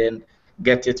and then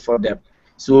get it for them.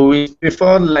 So we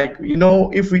felt like,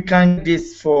 if we can do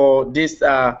this for this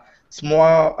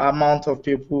small amount of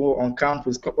people on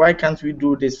campus, why can't we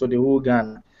do this for the whole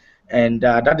Ghana? And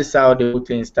that is how the whole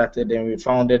thing started. And we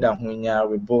founded Ahunya,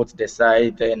 we bought the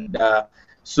site, and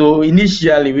so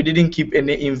initially we didn't keep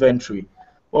any inventory.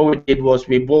 What we did was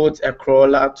we bought a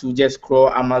crawler to just crawl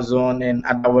Amazon and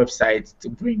other websites to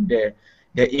bring the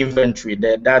inventory.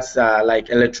 That's like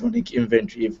electronic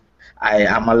inventory, if I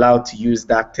am allowed to use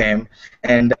that term.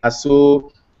 And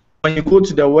so when you go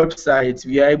to the website,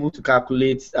 we are able to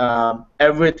calculate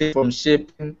everything from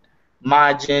shipping,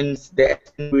 margins, the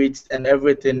exchange rates, and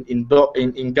everything in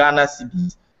Ghana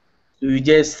cedis. So you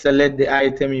just select the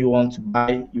item you want to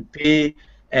buy, you pay,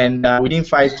 and within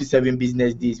 5 to 7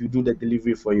 business days, we do the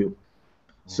delivery for you.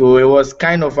 So it was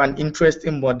kind of an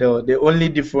interesting model. The only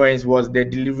difference was the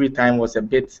delivery time was a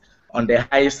bit on the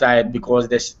high side because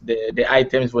the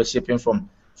items were shipping from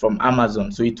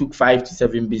Amazon. So it took 5 to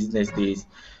 7 business days.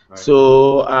 Right.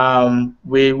 So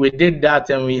we did that,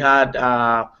 and we had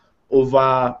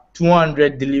over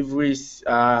 200 deliveries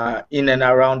in and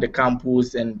around the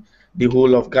campus and the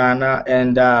whole of Ghana.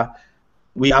 And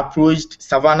we approached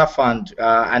Savannah Fund,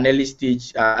 an early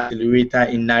stage accelerator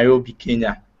in Nairobi,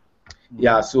 Kenya.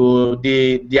 Yeah, so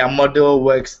their model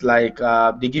works like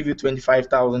they give you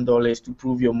 $25,000 to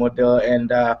prove your model,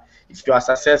 and if you are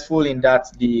successful in that,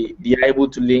 they are able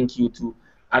to link you to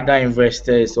other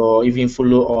investors or even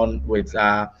follow on with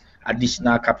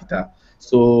additional capital.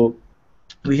 So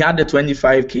we had the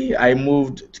 25K. I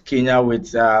moved to Kenya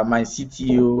with my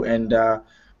CTO, and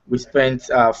we spent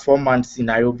 4 months in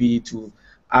Nairobi to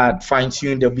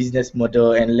fine-tune the business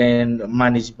model and learn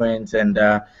management and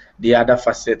the other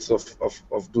facets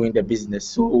of doing the business.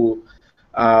 So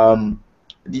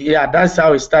yeah, that's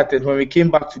how it started. When we came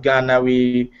back to Ghana,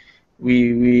 we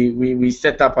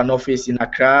set up an office in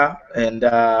Accra, and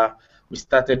we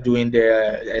started doing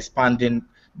the expanding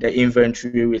the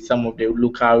inventory with some of the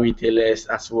local retailers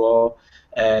as well.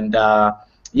 And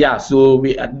yeah, so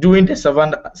we doing the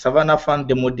Savannah Fund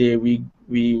demo day.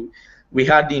 We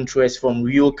had interest from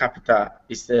Rio Capital.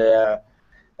 It's a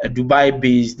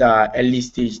Dubai-based early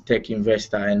stage tech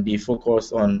investor, and they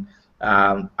focus on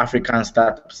African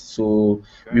startups. So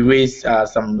we raised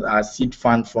some seed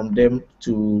fund from them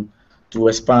to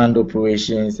expand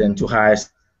operations and to hire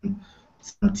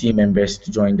some team members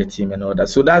to join the team and all that.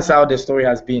 So that's how the story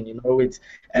has been. You know, with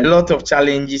a lot of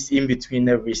challenges in between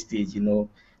every stage. You know,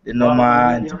 the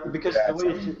normal. Well, because the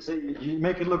way you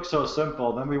make it look so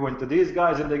simple. Then we went to these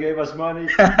guys and they gave us money.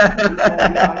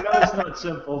 I know it's not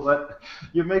simple, but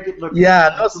you make it look.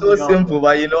 Yeah, not so simple,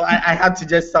 but you know, I had to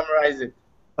just summarize it.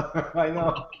 I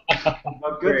know,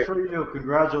 but good for you.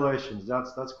 Congratulations.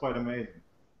 That's quite amazing.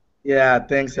 Yeah,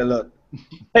 thanks a lot.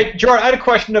 Hey, Jordan, I had a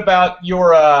question about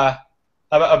your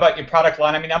product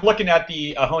line. I mean, I'm looking at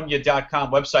the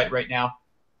ahonia.com website right now,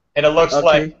 and it looks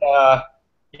like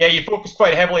yeah, you focus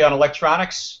quite heavily on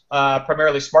electronics,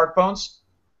 primarily smartphones.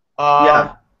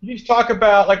 Yeah. Can you just talk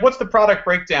about like what's the product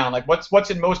breakdown? Like what's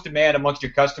in most demand amongst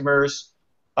your customers?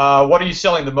 What are you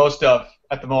selling the most of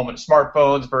at the moment?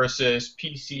 Smartphones versus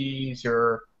PCs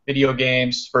or video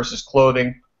games versus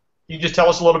clothing. Can you just tell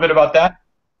us a little bit about that?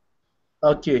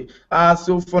 Okay.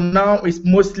 So for now, it's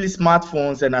mostly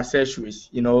smartphones and accessories.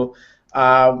 You know,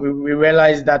 we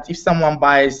realize that if someone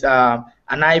buys an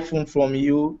iPhone from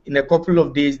you, in a couple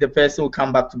of days, the person will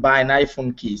come back to buy an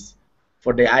iPhone case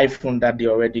for the iPhone that they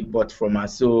already bought from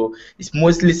us. So it's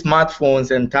mostly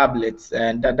smartphones and tablets,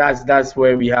 and that's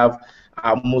where we have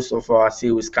most of our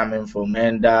sales coming from.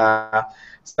 And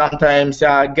sometimes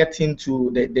getting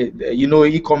to the you know,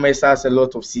 e-commerce has a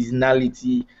lot of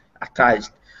seasonality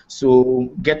attached. So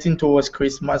getting towards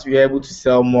Christmas, we're able to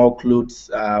sell more clothes,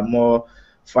 more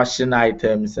fashion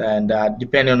items, and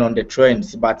depending on the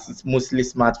trends, but it's mostly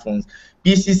smartphones.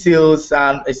 PC sales,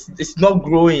 it's not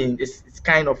growing, it's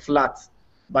kind of flat,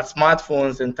 but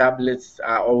smartphones and tablets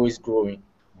are always growing.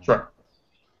 Sure.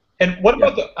 And what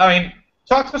about I mean,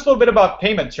 talk to us a little bit about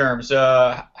payment terms.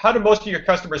 How do most of your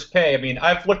customers pay? I mean,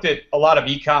 I've looked at a lot of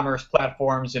e-commerce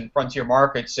platforms in frontier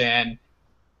markets, and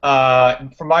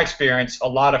from my experience, a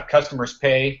lot of customers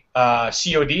pay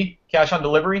COD, cash on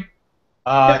delivery.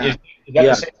 Is that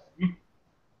the same?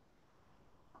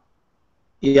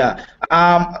 Yeah.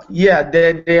 Yeah,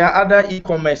 there are other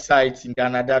e-commerce sites in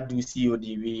Ghana that do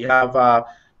COD. We have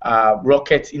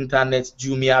Rocket Internet,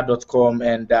 Jumia.com,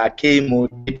 and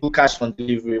Kmo. They do cash on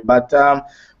delivery. But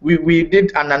we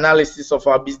did an analysis of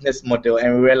our business model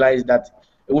and we realized that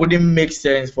it wouldn't make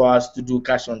sense for us to do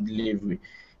cash on delivery.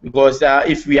 Because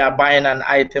if we are buying an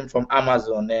item from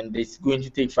Amazon and it's going to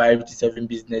take 5 to 7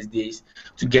 business days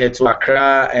to get to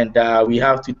Accra, and we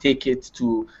have to take it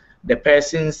to the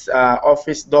person's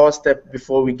office doorstep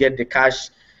before we get the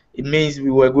cash, it means we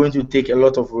were going to take a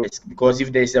lot of risk. Because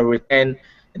if there's a return,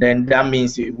 then that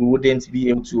means we wouldn't be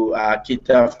able to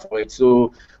cater for it.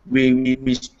 So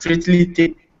we strictly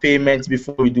take payments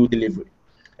before we do delivery,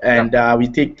 and we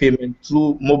take payment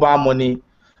through mobile money.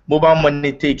 Mobile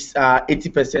money takes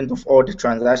 80% of all the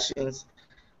transactions.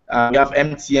 We have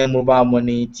MTN mobile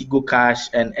money, Tigo Cash,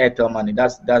 and Airtel Money.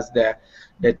 That's the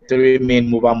 3 main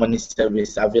mobile money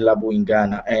service available in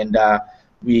Ghana. And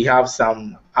we have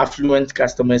some affluent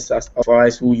customers of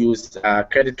ours who use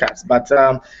credit cards. But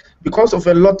because of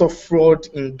a lot of fraud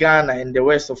in Ghana and the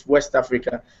rest of West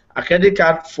Africa, a credit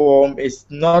card form is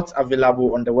not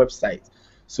available on the website.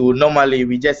 So normally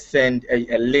we just send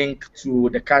a link to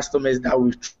the customers that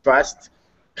we trust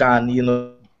can, you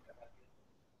know,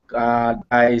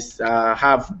 guys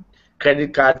have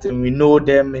credit cards and we know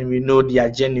them and we know they are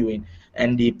genuine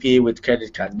and they pay with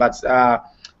credit cards. But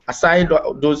aside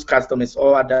those customers,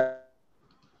 all other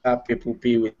people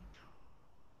pay with.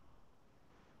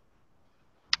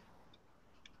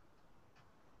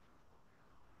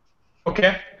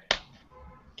 Okay.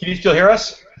 Can you still hear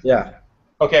us? Yeah.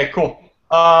 Okay, cool.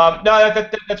 No,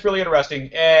 that's really interesting.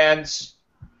 And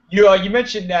you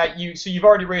mentioned that you've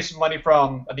already raised some money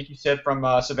from, I think you said, from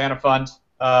Savannah Fund.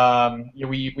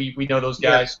 We know those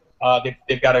guys.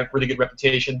 They've got a really good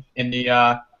reputation in the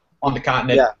on the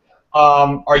continent. Yeah.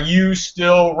 Are you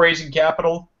still raising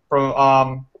capital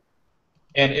from?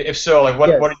 And if so, like what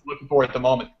are you looking for at the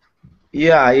moment?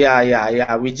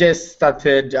 Yeah. We just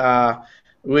started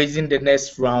raising the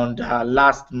next round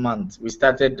last month. We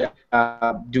started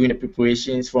doing the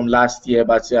preparations from last year,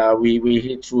 but we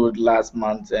hit road last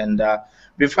month, and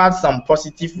we've had some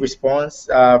positive response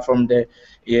from the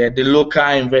local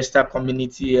investor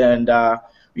community, and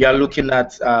we are looking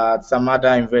at some other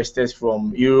investors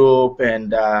from Europe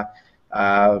and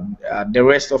the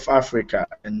rest of Africa,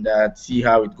 and see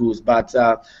how it goes. But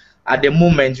at the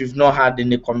moment, we've not had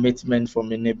any commitment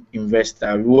from any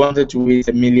investor. We wanted to raise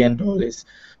 $1 million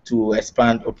to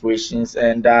expand operations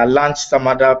and launch some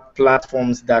other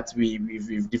platforms that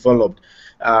we've developed.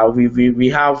 We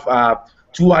have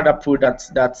 2 other products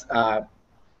that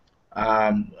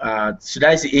should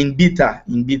I say in beta.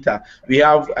 We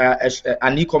have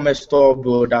an e-commerce store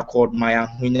builder called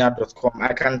myahunya.com.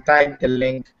 I can type the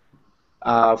link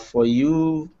for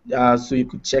you so you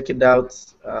could check it out.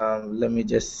 Let me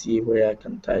just see where I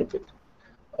can type it.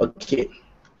 Okay.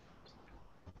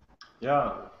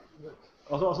 Yeah.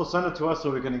 Also send it to us so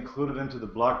we can include it into the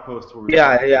blog post. Where we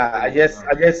I just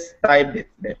typed it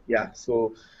there. Yeah.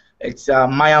 So it's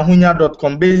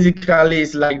myahunya.com. Basically,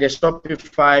 it's like the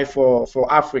Shopify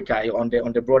for Africa on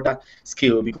the broader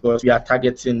scale, because we are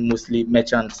targeting mostly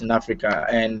merchants in Africa,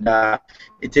 and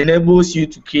it enables you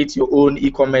to create your own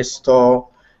e-commerce store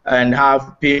and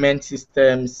have payment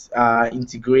systems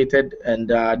integrated and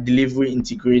delivery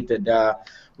integrated.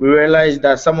 We realized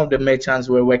that some of the merchants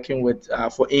we're working with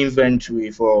for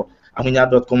inventory for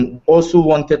Ahunya.com also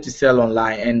wanted to sell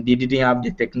online, and they didn't have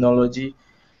the technology.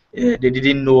 They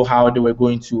didn't know how they were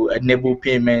going to enable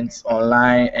payments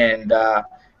online, and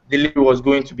delivery was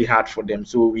going to be hard for them.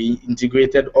 So we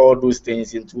integrated all those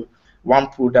things into one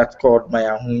product called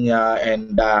Myahunya,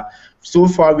 and so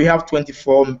far we have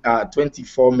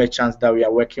 24 merchants that we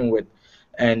are working with,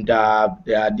 and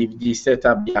they set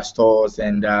up their stores,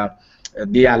 and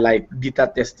they are like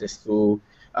beta testers. So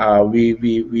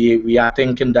we are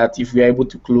thinking that if we are able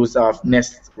to close our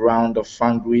next round of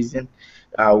fundraising,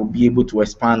 we'll be able to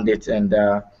expand it and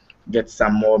get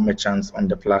some more merchants on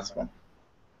the platform.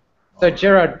 So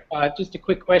Gerard, just a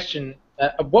quick question.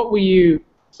 What were you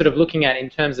sort of looking at in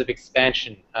terms of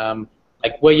expansion?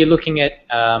 Like, were you looking at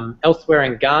elsewhere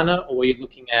in Ghana, or were you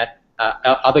looking at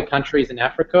other countries in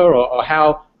Africa, or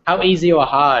how easy or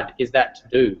hard is that to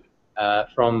do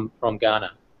from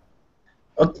Ghana?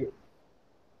 Okay.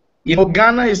 You know,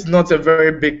 Ghana is not a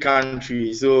very big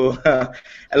country, so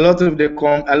a lot of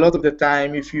the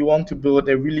time, if you want to build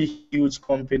a really huge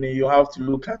company, you have to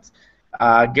look at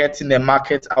getting a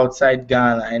market outside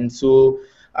Ghana. And so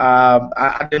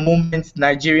at the moment,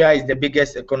 Nigeria is the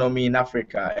biggest economy in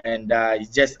Africa, and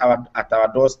it's just at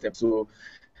our doorstep. So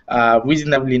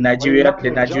reasonably, Nigeria, well,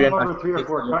 the Nigerian jump over market 3 or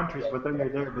 4 countries, but then you're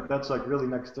there. But that's like really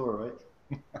next door, right?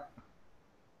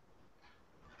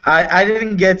 I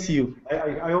didn't get you.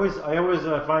 I always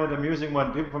find it amusing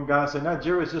when people from Ghana say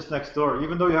Nigeria is just next door,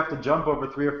 even though you have to jump over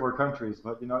 3 or 4 countries.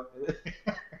 But you know, you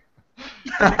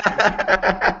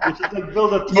should like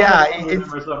build a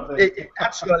tunnel or something.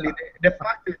 Actually, the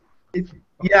fact is,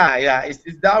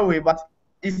 it's that way. But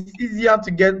it's easier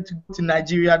to get to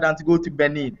Nigeria than to go to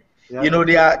Benin. Yeah, you know,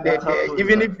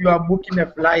 even if you are booking a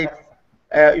flight.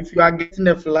 If you are getting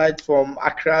a flight from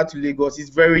Accra to Lagos, it's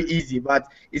very easy,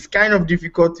 but it's kind of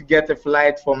difficult to get a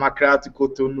flight from Accra to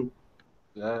Cotonou.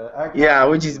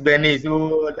 Which is Benin.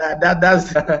 So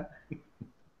that's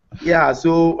yeah.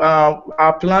 So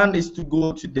our plan is to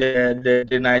go to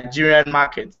the Nigerian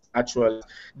market. Actually,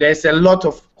 there's a lot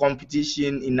of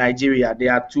competition in Nigeria.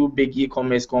 There are 2 big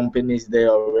e-commerce companies there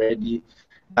already.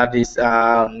 That is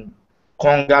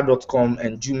Konga.com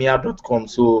and Jumia.com.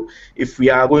 So if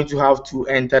we are going to have to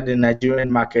enter the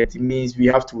Nigerian market, it means we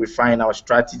have to refine our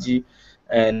strategy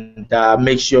and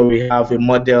make sure we have a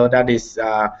model that is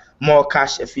more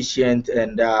cash efficient,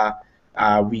 and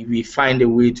we find a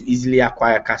way to easily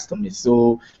acquire customers.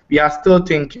 So we are still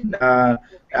thinking, and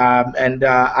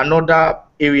another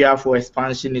area for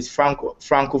expansion is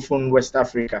Francophone West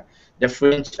Africa, the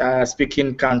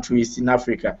French-speaking countries in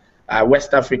Africa.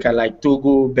 West Africa, like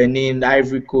Togo, Benin,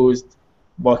 Ivory Coast,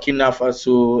 Burkina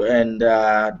Faso, and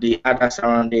the other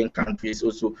surrounding countries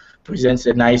also presents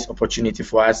a nice opportunity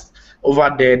for us.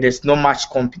 Over there, there's not much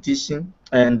competition,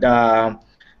 and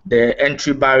the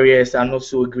entry barriers are not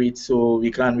so great, so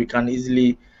we can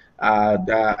easily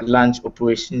launch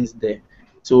operations there.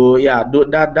 So yeah,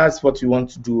 that's what we want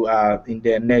to do in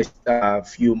the next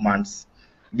few months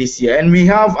this year. And we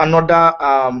have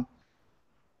another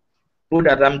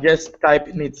that I'm just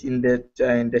typing it in the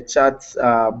chat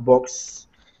box.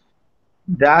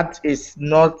 That is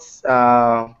not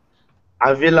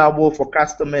available for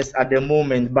customers at the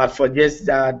moment, but for just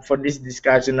for this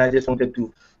discussion, I just wanted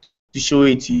to show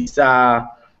it to you.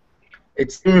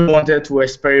 It's we wanted to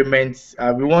experiment.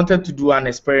 We wanted to do an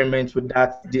experiment with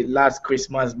that the last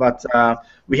Christmas, but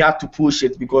we had to push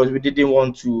it because we didn't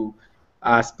want to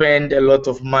spend a lot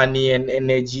of money and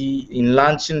energy in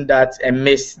launching that and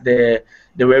miss the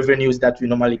revenues that we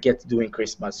normally get during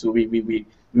Christmas. So we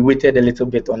waited a little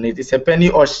bit on it. It's a penny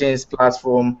auctions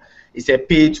platform. It's a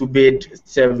pay-to-bid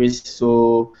service.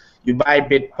 So you buy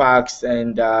bid packs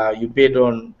and you bid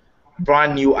on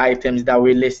brand new items that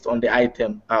we list on the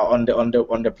item on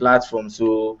the platform.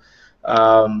 So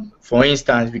for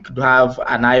instance, we could have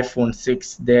an iPhone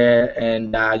 6 there,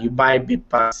 and you buy bid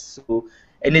packs. So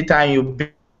anytime you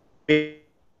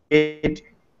bid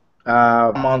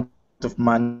amount of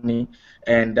money,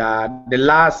 and the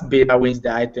last bidder wins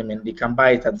the item, and they can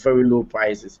buy it at very low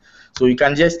prices. So you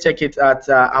can just check it at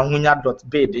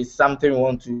ahunya.bid. It's something we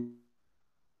want to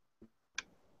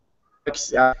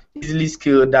easily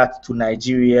scale that to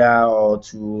Nigeria or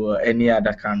to any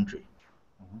other country.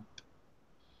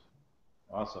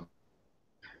 Awesome.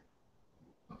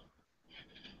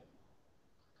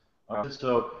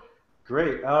 So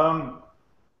great.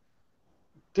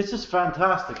 This is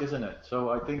fantastic, isn't it? So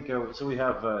I think so. We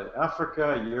have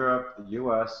Africa, Europe, the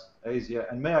U.S., Asia,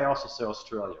 and may I also say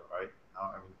Australia, right?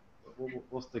 I mean,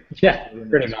 we'll stick. Yeah,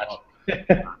 pretty much.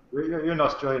 Well. You're an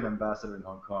Australian ambassador in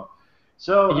Hong Kong.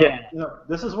 So yeah,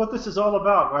 this is what this is all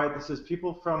about, right? This is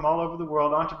people from all over the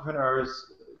world,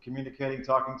 entrepreneurs, communicating,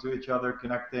 talking to each other,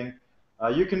 connecting.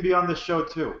 You can be on this show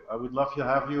too. I would love to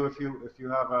have you if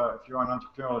you're on an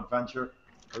entrepreneurial adventure.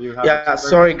 Yeah,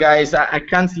 sorry guys, I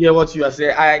can't hear what you are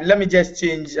saying. Let me just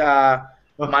change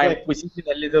my position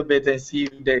a little bit and see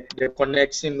if the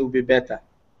connection will be better.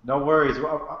 No worries.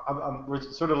 We're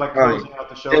sort of like closing out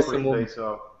the show for today.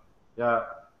 So yeah,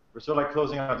 we're sort of like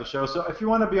closing out the show. So if you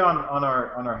want to be on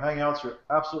our Hangouts, you're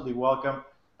absolutely welcome.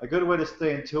 A good way to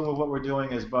stay in tune with what we're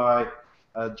doing is by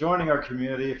joining our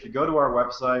community. If you go to our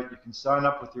website, you can sign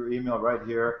up with your email right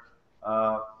here.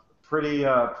 Pretty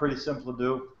simple to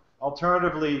do.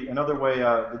 Alternatively, another way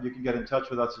that you can get in touch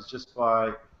with us is just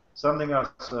by sending us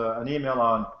an email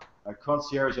on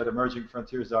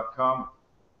concierge@emergingfrontiers.com.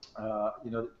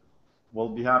 We'll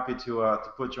be happy to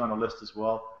put you on a list as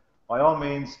well. By all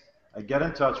means, get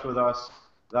in touch with us.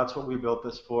 That's what we built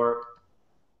this for.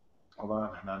 Hold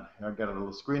on, I got a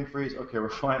little screen freeze. Okay, we're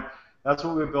fine. That's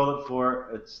what we built it for.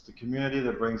 It's the community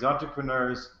that brings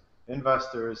entrepreneurs,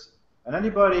 investors, and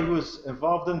anybody who's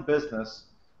involved in business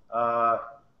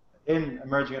in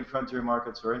emerging and frontier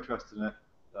markets or interested in it.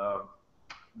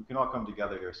 We can all come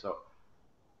together here. So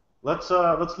let's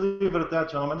leave it at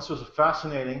that, gentlemen. This was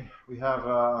fascinating. We have,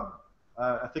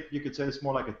 I think you could say it's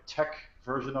more like a tech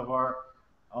version of our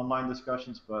online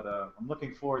discussions, but I'm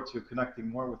looking forward to connecting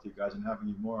more with you guys and having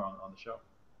you more on the show.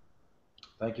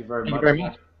 Thank you very much. Thank you very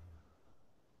much.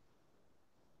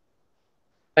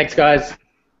 Thanks, guys.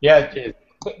 Yeah, cheers.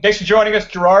 Thanks for joining us,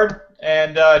 Gerard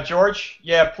and George.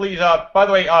 Yeah, please, by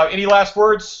the way, any last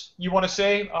words you want to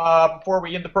say before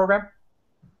we end the program?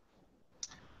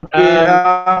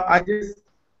 I just...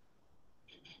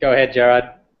 Go ahead,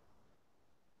 Gerard.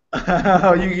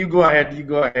 you go ahead. You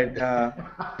go ahead.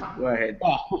 Go ahead.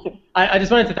 Oh, I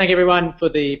just wanted to thank everyone for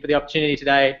the opportunity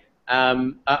today.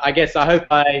 I guess I hope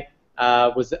I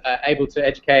was able to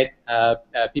educate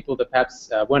people that perhaps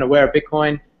weren't aware of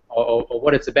Bitcoin or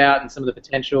what it's about and some of the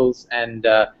potentials. And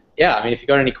yeah, I mean, if you've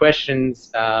got any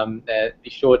questions, be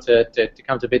sure to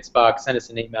come to BitSpark, send us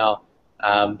an email.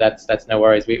 That's no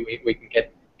worries. We can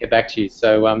get back to you.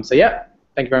 So yeah,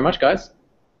 thank you very much, guys.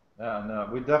 Yeah, no,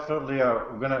 we definitely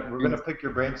we're gonna pick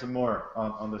your brain some more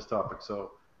on this topic.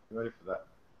 So be ready for that.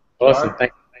 Awesome. Gerard?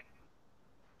 Thanks.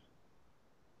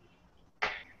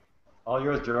 All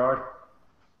yours, Gerard.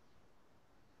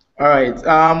 All right.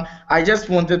 I just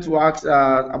wanted to ask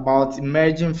about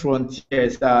Emerging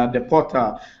Frontiers, the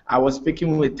portal. I was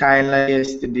speaking with Tyler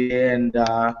yesterday, and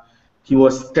he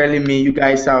was telling me you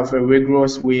guys have a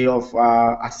rigorous way of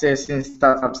assessing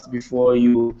startups before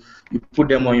you put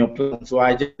them on your platform. So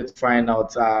I just find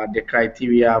out the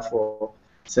criteria for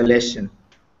selection.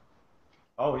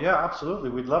 Oh yeah, absolutely.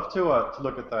 We'd love to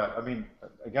look at that. I mean,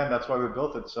 again, that's why we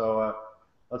built it. So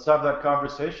let's have that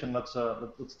conversation. Let's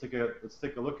take a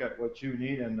look at what you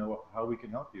need and how we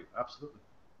can help you. Absolutely.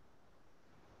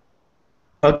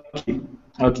 Okay.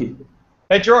 Okay.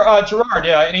 Hey, Gerard.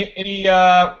 Yeah. Any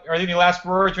last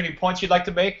words or any points you'd like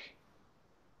to make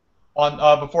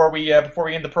on before we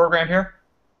end the program here?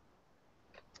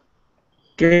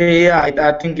 Okay, yeah,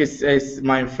 I think it's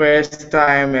my first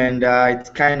time, and it's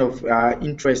kind of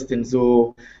interesting.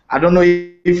 So I don't know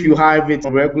if you have it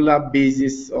on a regular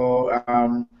basis or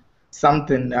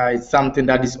something. It's something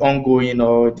that is ongoing,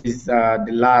 or it is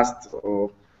the last, or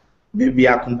maybe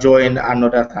I can join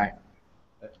another time.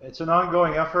 It's an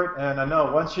ongoing effort, and I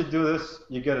know once you do this,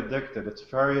 you get addicted. It's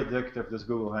very addictive, this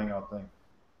Google Hangout thing.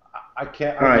 I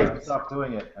can't. All I right. can't stop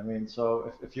doing it. I mean,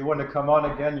 so if you want to come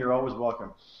on again, you're always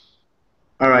welcome.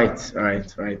 All right. All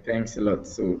right. All right. Thanks a lot.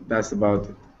 So that's about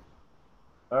it.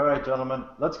 All right, gentlemen,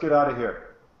 let's get out of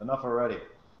here. Enough already.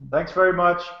 Thanks very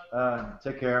much.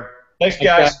 Take care. Thanks,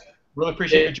 guys. Really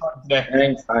appreciate you joining today.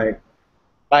 Thanks. Bye.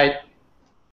 Bye.